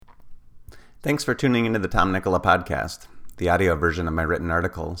Thanks for tuning into the Tom Nicola podcast, the audio version of my written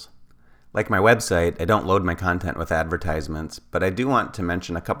articles. Like my website, I don't load my content with advertisements, but I do want to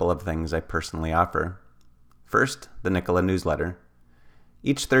mention a couple of things I personally offer. First, the Nicola newsletter.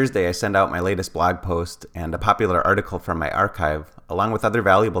 Each Thursday, I send out my latest blog post and a popular article from my archive, along with other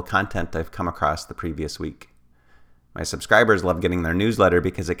valuable content I've come across the previous week. My subscribers love getting their newsletter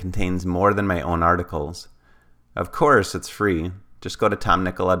because it contains more than my own articles. Of course, it's free. Just go to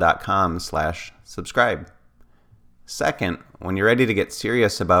tomnicola.com/subscribe. Second, when you're ready to get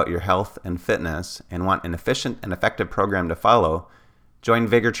serious about your health and fitness and want an efficient and effective program to follow, join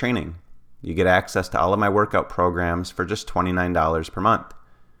Vigor Training. You get access to all of my workout programs for just $29 per month.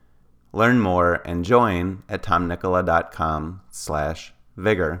 Learn more and join at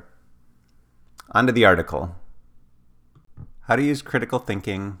tomnicola.com/vigor. On to the article. How to use critical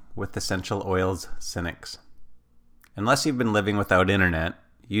thinking with essential oils cynics. Unless you've been living without internet,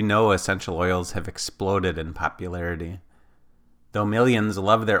 you know essential oils have exploded in popularity. Though millions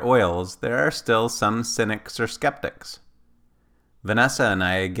love their oils, there are still some cynics or skeptics. Vanessa and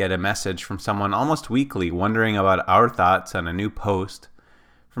I get a message from someone almost weekly wondering about our thoughts on a new post,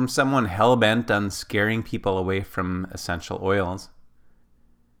 from someone hell-bent on scaring people away from essential oils.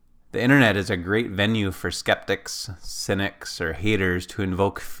 The internet is a great venue for skeptics, cynics, or haters to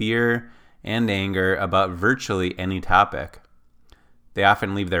invoke fear and anger about virtually any topic. They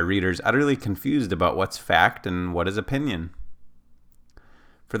often leave their readers utterly confused about what's fact and what is opinion.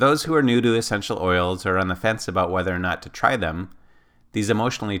 For those who are new to essential oils or on the fence about whether or not to try them, these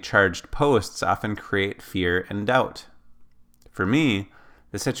emotionally charged posts often create fear and doubt. For me,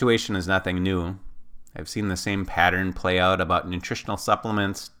 the situation is nothing new. I've seen the same pattern play out about nutritional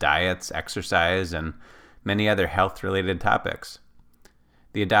supplements, diets, exercise, and many other health-related topics.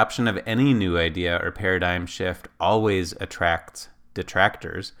 The adoption of any new idea or paradigm shift always attracts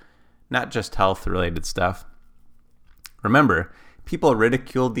detractors, not just health-related stuff. Remember, people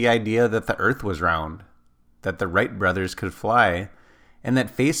ridiculed the idea that the Earth was round, that the Wright brothers could fly, and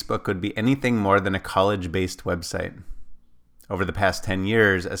that Facebook would be anything more than a college-based website. Over the past 10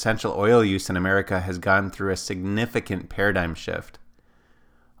 years, essential oil use in America has gone through a significant paradigm shift.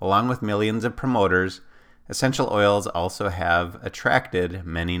 Along with millions of promoters, essential oils also have attracted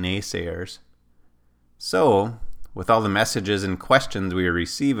many naysayers. So, with all the messages and questions we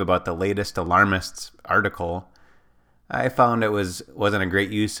receive about the latest alarmist's article, I found it wasn't a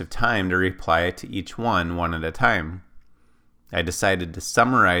great use of time to reply to each one at a time. I decided to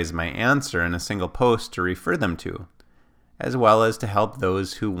summarize my answer in a single post to refer them to, as well as to help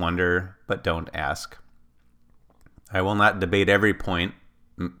those who wonder but don't ask. I will not debate every point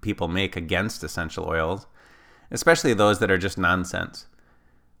people make against essential oils, especially those that are just nonsense.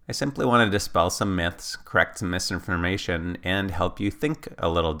 I simply want to dispel some myths, correct some misinformation, and help you think a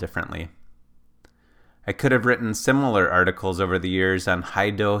little differently. I could have written similar articles over the years on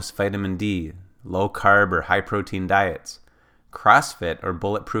high-dose vitamin D, low-carb or high-protein diets, CrossFit or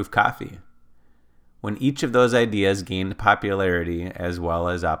bulletproof coffee, when each of those ideas gained popularity as well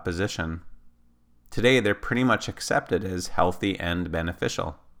as opposition. Today, they're pretty much accepted as healthy and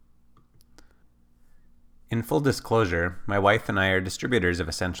beneficial. In full disclosure, my wife and I are distributors of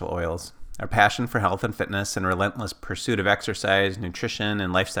essential oils. Our passion for health and fitness and relentless pursuit of exercise, nutrition,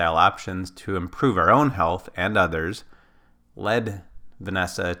 and lifestyle options to improve our own health and others led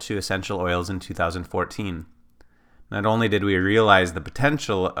Vanessa to essential oils in 2014. Not only did we realize the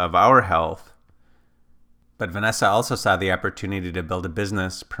potential of our health, but Vanessa also saw the opportunity to build a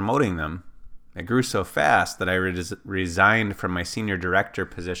business promoting them. It grew so fast that I resigned from my senior director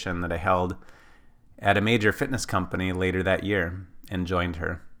position that I held at a major fitness company later that year and joined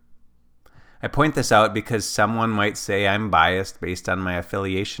her. I point this out because someone might say I'm biased based on my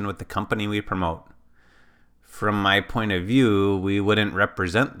affiliation with the company we promote. From my point of view, we wouldn't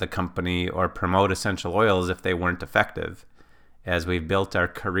represent the company or promote essential oils if they weren't effective, as we've built our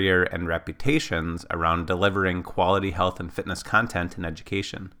career and reputations around delivering quality health and fitness content and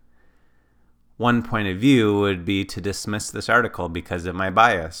education. One point of view would be to dismiss this article because of my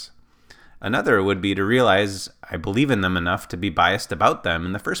bias. Another would be to realize I believe in them enough to be biased about them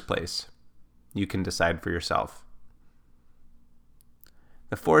in the first place. You can decide for yourself.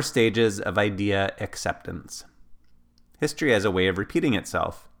 The 4 stages of idea acceptance. History has a way of repeating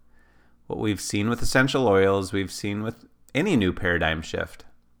itself. What we've seen with essential oils, we've seen with any new paradigm shift.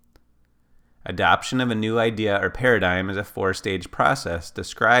 Adoption of a new idea or paradigm is a 4-stage process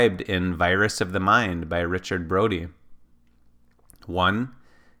described in Virus of the Mind by Richard Brody. 1.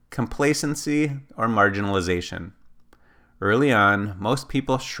 Complacency or marginalization. Early on, most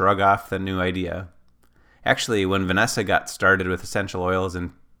people shrug off the new idea. Actually, when Vanessa got started with essential oils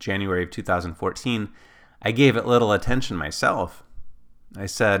in January of 2014, I gave it little attention myself. I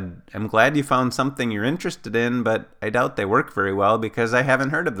said, I'm glad you found something you're interested in, but I doubt they work very well because I haven't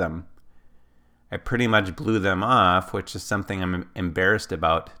heard of them. I pretty much blew them off, which is something I'm embarrassed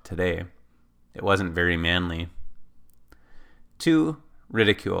about today. It wasn't very manly. 2.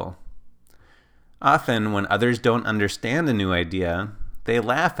 Ridicule. Often, when others don't understand a new idea, they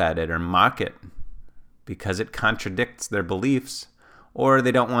laugh at it or mock it because it contradicts their beliefs, or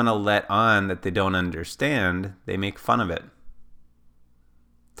they don't want to let on that they don't understand. They make fun of it.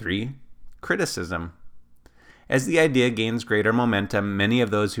 3. Criticism. As the idea gains greater momentum, many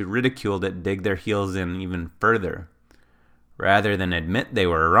of those who ridiculed it dig their heels in even further. Rather than admit they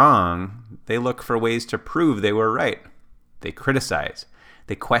were wrong, they look for ways to prove they were right. They criticize.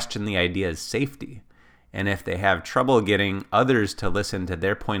 They question the idea's safety. And if they have trouble getting others to listen to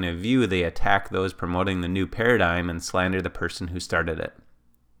their point of view, they attack those promoting the new paradigm and slander the person who started it.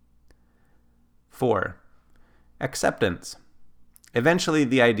 4. Acceptance. Eventually,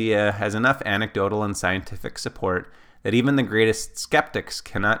 the idea has enough anecdotal and scientific support that even the greatest skeptics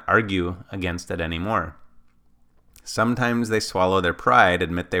cannot argue against it anymore. Sometimes they swallow their pride,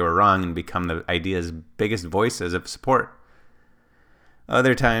 admit they were wrong, and become the idea's biggest voices of support.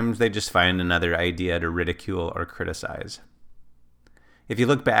 Other times, they just find another idea to ridicule or criticize. If you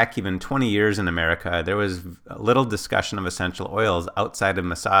look back even 20 years in America, there was little discussion of essential oils outside of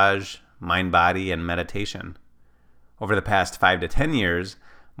massage, mind, body, and meditation. Over the past 5 to 10 years,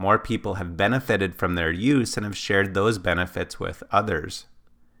 more people have benefited from their use and have shared those benefits with others.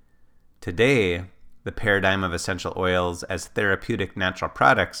 Today, the paradigm of essential oils as therapeutic natural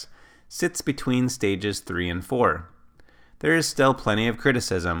products sits between stages 3 and 4. There is still plenty of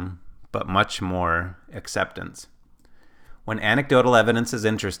criticism, but much more acceptance. When anecdotal evidence is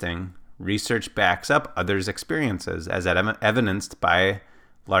interesting, research backs up others' experiences, as evidenced by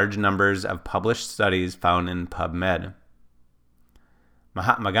large numbers of published studies found in PubMed.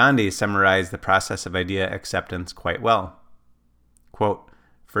 Mahatma Gandhi summarized the process of idea acceptance quite well. Quote,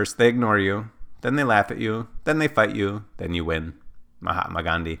 "First they ignore you, then they laugh at you, then they fight you, then you win." Mahatma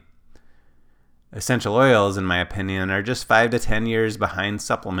Gandhi. Essential oils, in my opinion, are just 5 to 10 years behind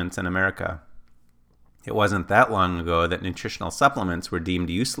supplements in America. It wasn't that long ago that nutritional supplements were deemed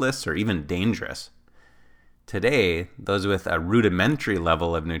useless or even dangerous. Today, those with a rudimentary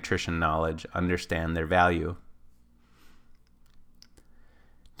level of nutrition knowledge understand their value.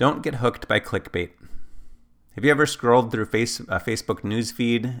 Don't get hooked by clickbait. Have you ever scrolled through a Facebook news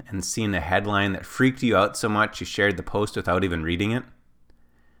feed and seen a headline that freaked you out so much you shared the post without even reading it?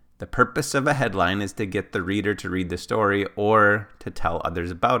 The purpose of a headline is to get the reader to read the story or to tell others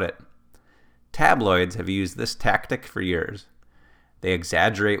about it. Tabloids have used this tactic for years. They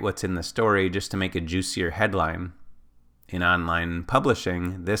exaggerate what's in the story just to make a juicier headline. In online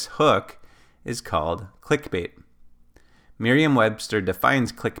publishing, this hook is called clickbait. Merriam-Webster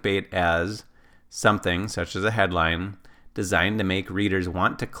defines clickbait as something, such as a headline, designed to make readers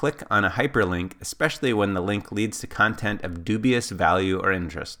want to click on a hyperlink, especially when the link leads to content of dubious value or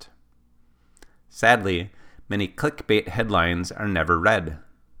interest. Sadly, many clickbait headlines are never read.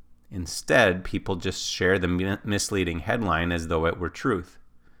 Instead, people just share the misleading headline as though it were truth.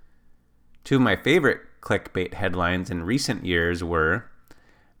 2 of my favorite clickbait headlines in recent years were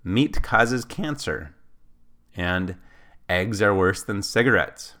 "Meat causes cancer" and "Eggs are worse than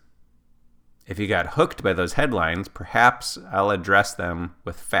cigarettes." If you got hooked by those headlines, perhaps I'll address them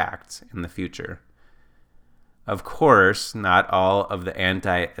with facts in the future. Of course, not all of the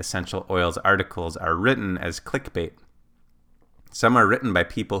anti-essential oils articles are written as clickbait. Some are written by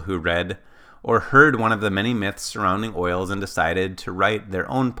people who read or heard one of the many myths surrounding oils and decided to write their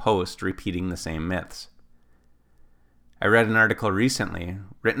own post repeating the same myths. I read an article recently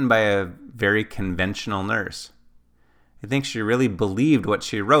written by a very conventional nurse. I think she really believed what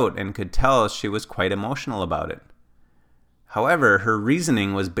she wrote and could tell she was quite emotional about it. However, her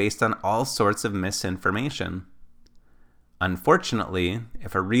reasoning was based on all sorts of misinformation. Unfortunately,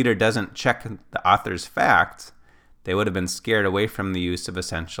 if a reader doesn't check the author's facts, they would have been scared away from the use of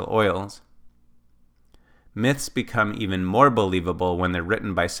essential oils. Myths become even more believable when they're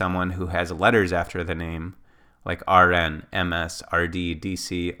written by someone who has letters after the name, like RN, MS, RD,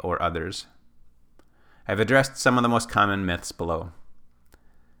 DC, or others. I've addressed some of the most common myths below.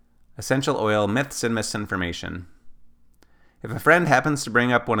 Essential oil myths and misinformation. If a friend happens to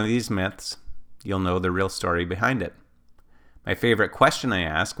bring up one of these myths, you'll know the real story behind it. My favorite question I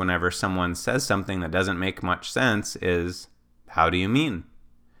ask whenever someone says something that doesn't make much sense is, "How do you mean?"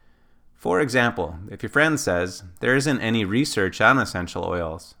 For example, if your friend says, "There isn't any research on essential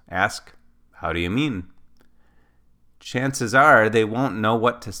oils," ask, "How do you mean?" chances are they won't know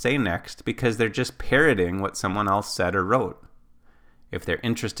what to say next because they're just parroting what someone else said or wrote. If they're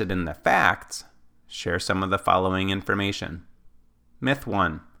interested in the facts, share some of the following information. Myth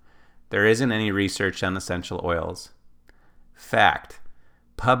 1. There isn't any research on essential oils. Fact.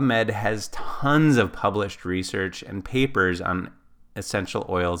 PubMed has tons of published research and papers on essential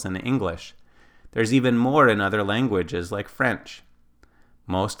oils in English. There's even more in other languages like French.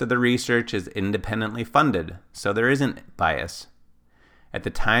 Most of the research is independently funded, so there isn't bias. At the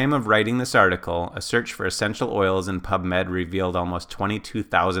time of writing this article, a search for essential oils in PubMed revealed almost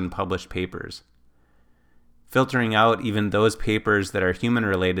 22,000 published papers. Filtering out even those papers that are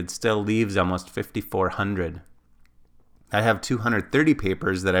human-related still leaves almost 5,400. I have 230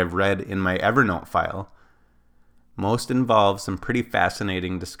 papers that I've read in my Evernote file. Most involve some pretty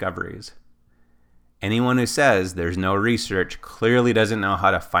fascinating discoveries. Anyone who says there's no research clearly doesn't know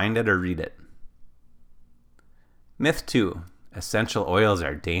how to find it or read it. Myth 2. Essential oils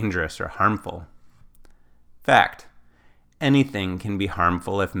are dangerous or harmful. Fact. Anything can be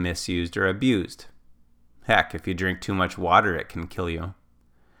harmful if misused or abused. Heck, if you drink too much water, it can kill you.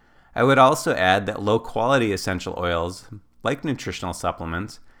 I would also add that low-quality essential oils, like nutritional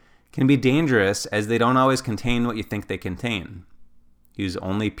supplements, can be dangerous as they don't always contain what you think they contain. Use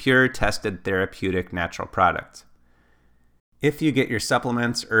only pure, tested, therapeutic, natural products. If you get your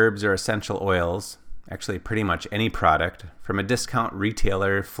supplements, herbs, or essential oils, actually pretty much any product, from a discount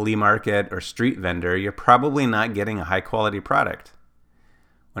retailer, flea market, or street vendor, you're probably not getting a high-quality product.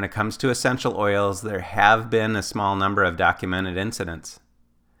 When it comes to essential oils, there have been a small number of documented incidents.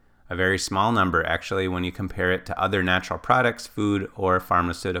 A very small number, actually, when you compare it to other natural products, food, or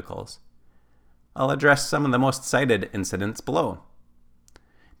pharmaceuticals. I'll address some of the most cited incidents below.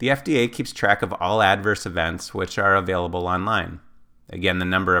 The FDA keeps track of all adverse events which are available online. Again, the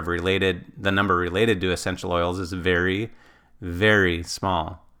number related to essential oils is very, very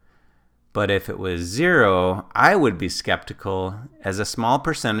small. But if it was 0, I would be skeptical, as a small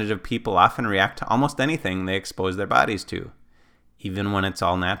percentage of people often react to almost anything they expose their bodies to, even when it's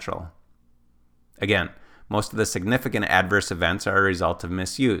all natural. Again, most of the significant adverse events are a result of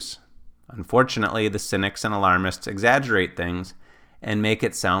misuse. Unfortunately, the cynics and alarmists exaggerate things and make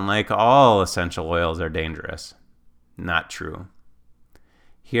it sound like all essential oils are dangerous. Not true.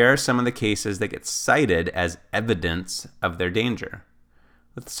 Here are some of the cases that get cited as evidence of their danger.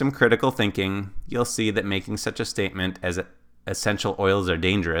 With some critical thinking, you'll see that making such a statement as essential oils are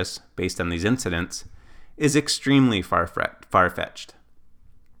dangerous, based on these incidents, is extremely far-fetched.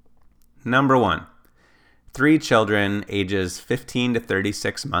 Number 1. 3 children ages 15 to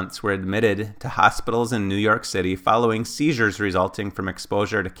 36 months were admitted to hospitals in New York City following seizures resulting from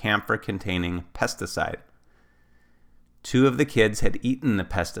exposure to camphor-containing pesticide. 2 of the kids had eaten the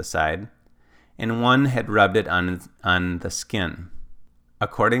pesticide, and 1 had rubbed it on the skin.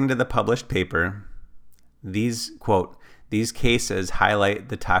 According to the published paper, these cases highlight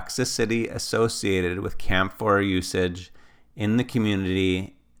the toxicity associated with camphor usage in the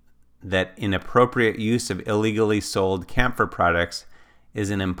community, that inappropriate use of illegally sold camphor products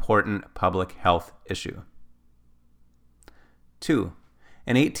is an important public health issue. 2.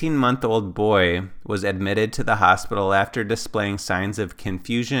 An 18-month-old boy was admitted to the hospital after displaying signs of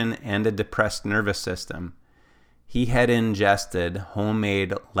confusion and a depressed nervous system. He had ingested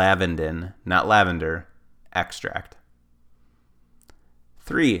homemade lavender extract.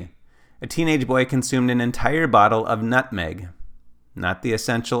 3. A teenage boy consumed an entire bottle of nutmeg, not the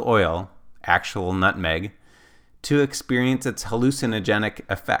essential oil, actual nutmeg, to experience its hallucinogenic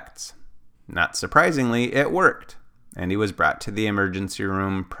effects. Not surprisingly, it worked, and he was brought to the emergency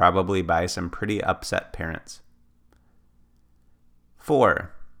room, probably by some pretty upset parents.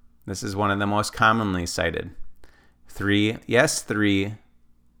 4. This is one of the most commonly cited. 3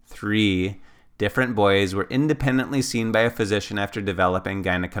 different boys were independently seen by a physician after developing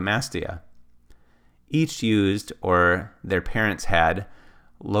gynecomastia. Each used, or their parents had,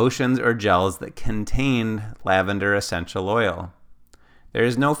 lotions or gels that contained lavender essential oil. There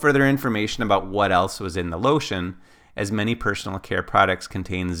is no further information about what else was in the lotion, as many personal care products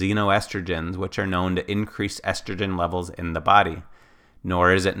contain xenoestrogens, which are known to increase estrogen levels in the body,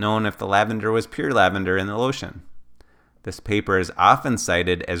 nor is it known if the lavender was pure lavender in the lotion. This paper is often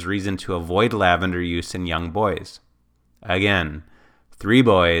cited as reason to avoid lavender use in young boys. Again, 3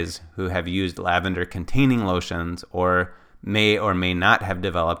 boys who have used lavender-containing lotions or may not have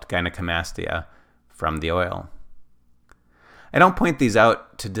developed gynecomastia from the oil. I don't point these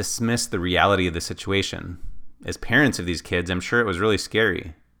out to dismiss the reality of the situation. As parents of these kids, I'm sure it was really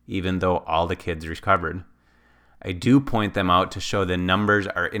scary, even though all the kids recovered. I do point them out to show the numbers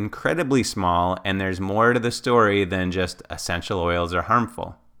are incredibly small and there's more to the story than just essential oils are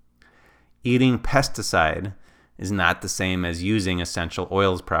harmful. Eating pesticide is not the same as using essential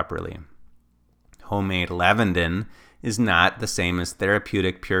oils properly. Homemade lavandin is not the same as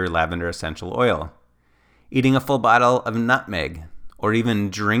therapeutic pure lavender essential oil. Eating a full bottle of nutmeg, or even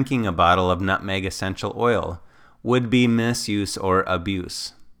drinking a bottle of nutmeg essential oil, would be misuse or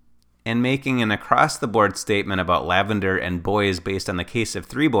abuse. And making an across-the-board statement about lavender and boys based on the case of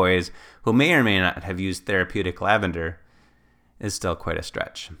 3 boys who may or may not have used therapeutic lavender is still quite a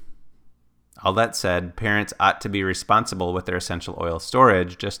stretch. All that said, parents ought to be responsible with their essential oil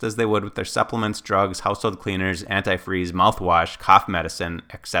storage, just as they would with their supplements, drugs, household cleaners, antifreeze, mouthwash, cough medicine,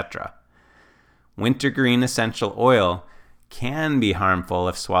 etc. Wintergreen essential oil can be harmful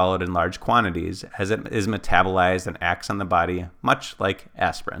if swallowed in large quantities, as it is metabolized and acts on the body much like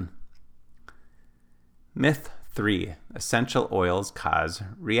aspirin. Myth 3. Essential oils cause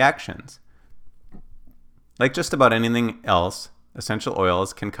reactions. Like just about anything else, essential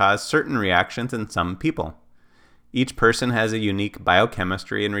oils can cause certain reactions in some people. Each person has a unique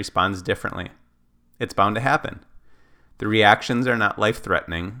biochemistry and responds differently. It's bound to happen. The reactions are not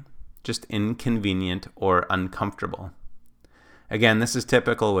life-threatening, just inconvenient or uncomfortable. Again, this is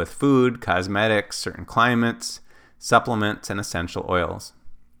typical with food, cosmetics, certain climates, supplements, and essential oils.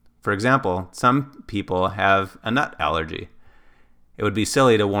 For example, some people have a nut allergy. It would be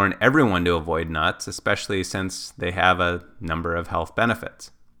silly to warn everyone to avoid nuts, especially since they have a number of health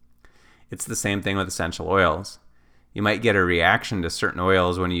benefits. It's the same thing with essential oils. You might get a reaction to certain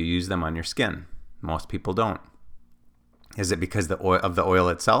oils when you use them on your skin. Most people don't. Is it because of the oil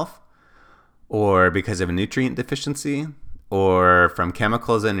itself? Or because of a nutrient deficiency? Or from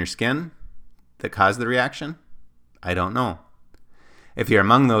chemicals in your skin that cause the reaction? I don't know. If you're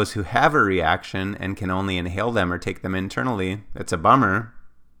among those who have a reaction and can only inhale them or take them internally, it's a bummer,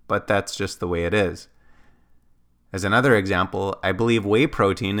 but that's just the way it is. As another example, I believe whey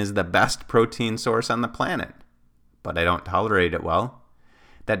protein is the best protein source on the planet, but I don't tolerate it well.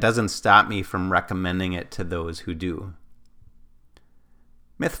 That doesn't stop me from recommending it to those who do.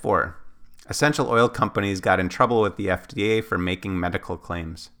 Myth 4. Essential oil companies got in trouble with the FDA for making medical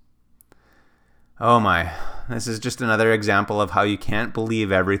claims. Oh my, this is just another example of how you can't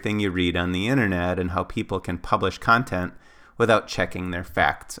believe everything you read on the internet and how people can publish content without checking their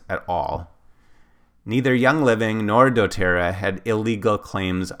facts at all. Neither Young Living nor doTERRA had illegal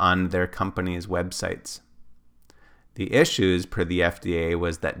claims on their company's websites. The issues per the FDA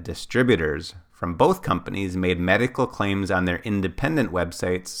was that distributors from both companies made medical claims on their independent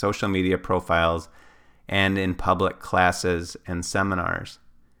websites, social media profiles, and in public classes and seminars.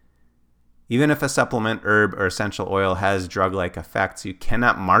 Even if a supplement, herb, or essential oil has drug-like effects, you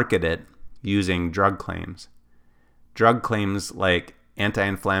cannot market it using drug claims. Drug claims like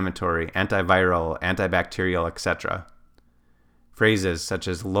anti-inflammatory, antiviral, antibacterial, etc. Phrases such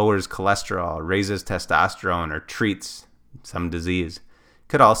as lowers cholesterol, raises testosterone, or treats some disease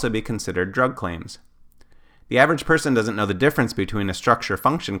could also be considered drug claims. The average person doesn't know the difference between a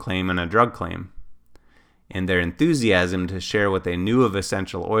structure-function claim and a drug claim. In their enthusiasm to share what they knew of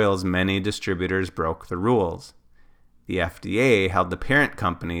essential oils, many distributors broke the rules. The FDA held the parent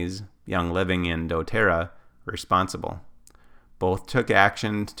companies, Young Living and doTERRA, responsible. Both took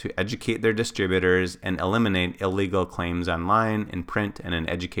action to educate their distributors and eliminate illegal claims online, in print, and in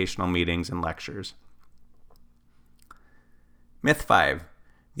educational meetings and lectures. Myth 5.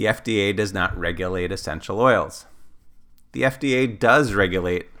 The FDA does not regulate essential oils. The FDA does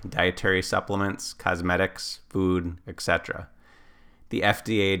regulate dietary supplements, cosmetics, food, etc. The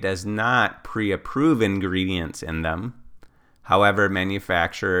FDA does not pre-approve ingredients in them. However,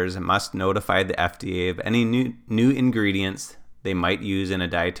 manufacturers must notify the FDA of any new ingredients they might use in a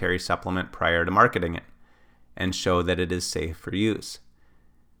dietary supplement prior to marketing it, and show that it is safe for use.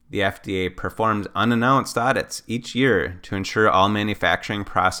 The FDA performs unannounced audits each year to ensure all manufacturing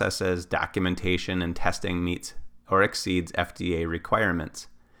processes, documentation, and testing meets or exceeds FDA requirements.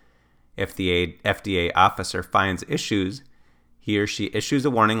 If the FDA officer finds issues, he or she issues a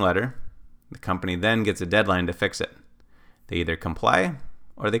warning letter. The company then gets a deadline to fix it. They either comply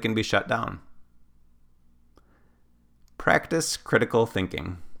or they can be shut down. Practice critical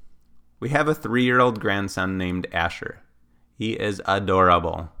thinking. We have a 3-year-old grandson named Asher. He is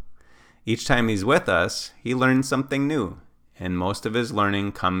adorable. Each time he's with us, he learns something new, and most of his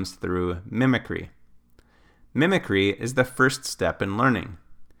learning comes through mimicry. Mimicry is the first step in learning.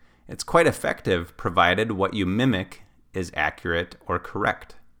 It's quite effective provided what you mimic is accurate or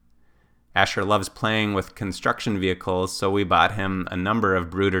correct. Asher loves playing with construction vehicles, so we bought him a number of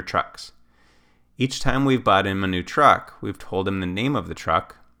Brooder trucks. Each time we've bought him a new truck, we've told him the name of the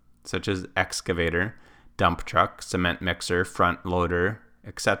truck, such as excavator, dump truck, cement mixer, front loader,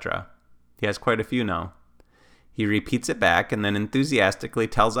 etc. He has quite a few now. He repeats it back and then enthusiastically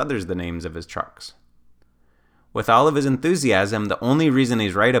tells others the names of his trucks. With all of his enthusiasm, the only reason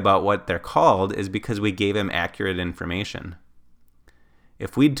he's right about what they're called is because we gave him accurate information.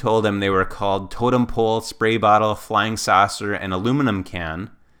 If we'd told him they were called totem pole, spray bottle, flying saucer, and aluminum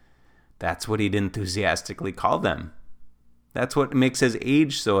can, that's what he'd enthusiastically call them. That's what makes his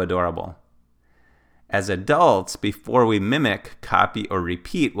age so adorable. As adults, before we mimic, copy, or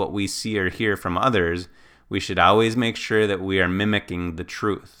repeat what we see or hear from others, we should always make sure that we are mimicking the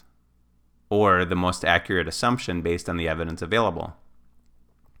truth, or the most accurate assumption based on the evidence available.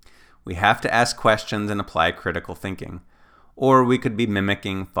 We have to ask questions and apply critical thinking, or we could be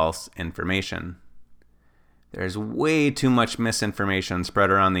mimicking false information. There's way too much misinformation spread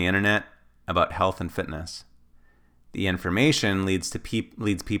around the internet about health and fitness. The information leads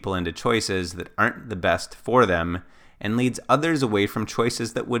people into choices that aren't the best for them and leads others away from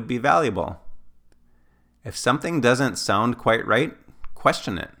choices that would be valuable. If something doesn't sound quite right,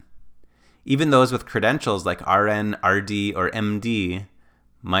 question it. Even those with credentials like RN, RD, or MD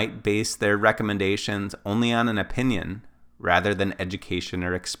might base their recommendations only on an opinion rather than education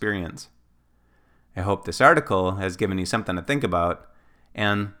or experience. I hope this article has given you something to think about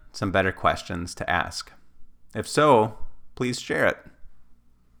and some better questions to ask. If so, please share it.